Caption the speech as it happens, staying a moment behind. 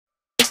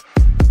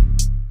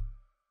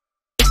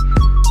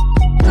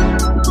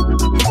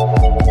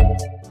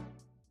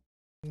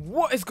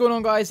What is going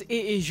on, guys? It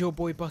is your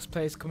boy Boss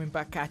Players coming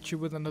back at you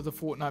with another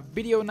Fortnite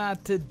video. Now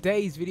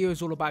today's video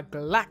is all about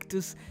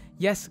Galactus.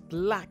 Yes,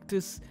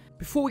 Galactus.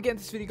 Before we get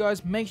into this video,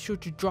 guys, make sure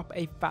to drop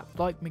a fat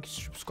like, make sure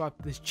to subscribe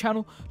to this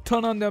channel,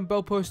 turn on the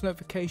bell post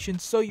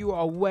notifications so you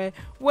are aware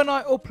when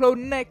I upload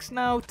next.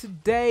 Now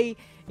today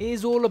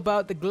is all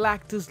about the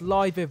Galactus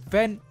live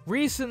event.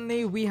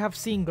 Recently we have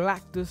seen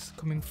Galactus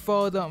coming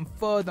further and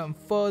further and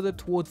further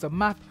towards the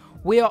map.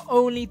 We are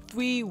only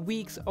 3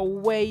 weeks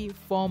away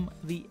from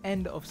the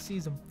end of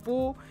Season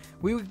 4.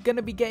 We're going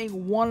to be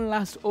getting one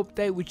last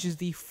update, which is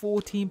the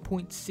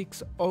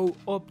 14.60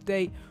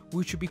 update,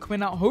 which will be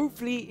coming out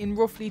hopefully in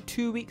roughly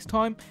 2 weeks'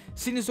 time.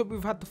 Seeing as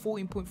we've had the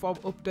 14.5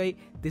 update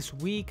this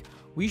week,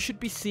 we should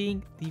be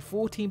seeing the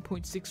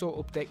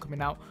 14.60 update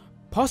coming out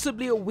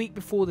possibly a week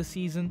before the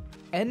season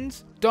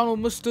ends. Donald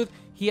Mustard,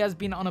 he has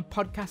been on a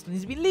podcast and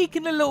he's been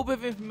leaking a little bit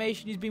of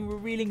information. He's been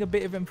revealing a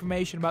bit of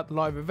information about the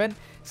live event,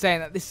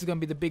 saying that this is going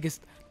to be the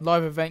biggest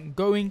live event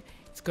going.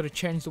 It's going to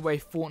change the way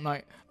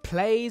Fortnite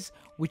plays,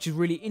 which is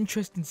really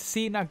interesting to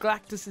see. Now,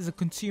 Galactus is a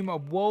consumer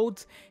of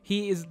worlds.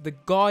 He is the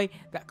guy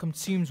that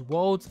consumes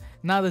worlds.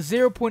 Now, the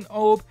 0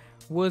 orb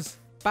was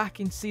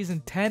back in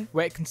Season 10,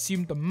 where it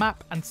consumed the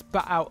map and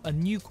spat out a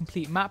new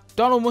complete map.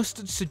 Donald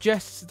Mustard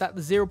suggests that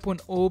the 0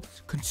 orb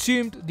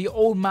consumed the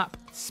old map,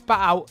 spat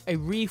out a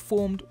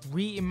reformed,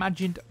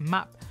 reimagined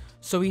map.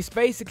 So he's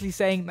basically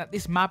saying that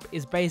this map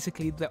is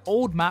basically the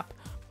old map,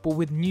 but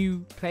with new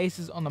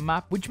places on the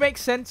map, which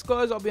makes sense,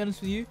 guys. I'll be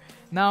honest with you.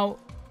 Now,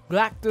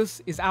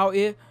 Galactus is out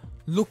here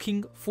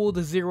looking for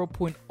the 0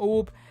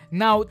 orb.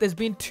 Now, there's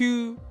been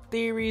two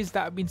theories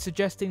that have been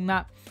suggesting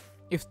that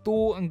if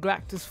Thor and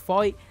Galactus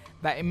fight,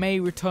 that it may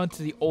return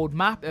to the old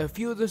map. A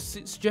few of the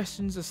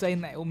suggestions are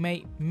saying that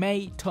it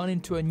may turn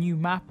into a new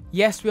map.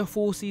 Yes, we are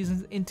 4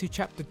 seasons into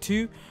chapter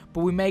 2, but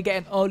we may get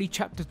an early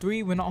chapter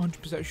 3. We're not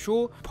 100%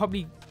 sure.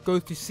 Probably go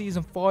through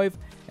season 5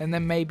 and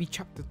then maybe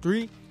chapter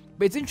 3.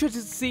 But it's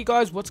interesting to see,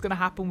 guys, what's going to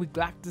happen with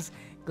Galactus.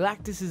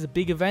 Galactus is a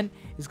big event.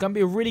 It's going to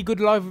be a really good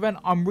live event.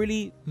 I'm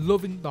really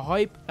loving the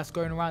hype that's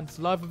going around this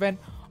live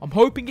event. I'm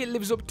hoping it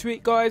lives up to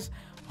it, guys.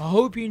 I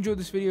hope you enjoyed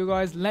this video,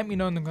 guys. Let me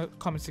know in the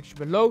comment section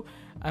below,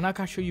 and I'll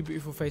catch you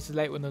beautiful faces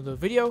later with another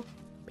video.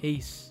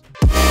 Peace.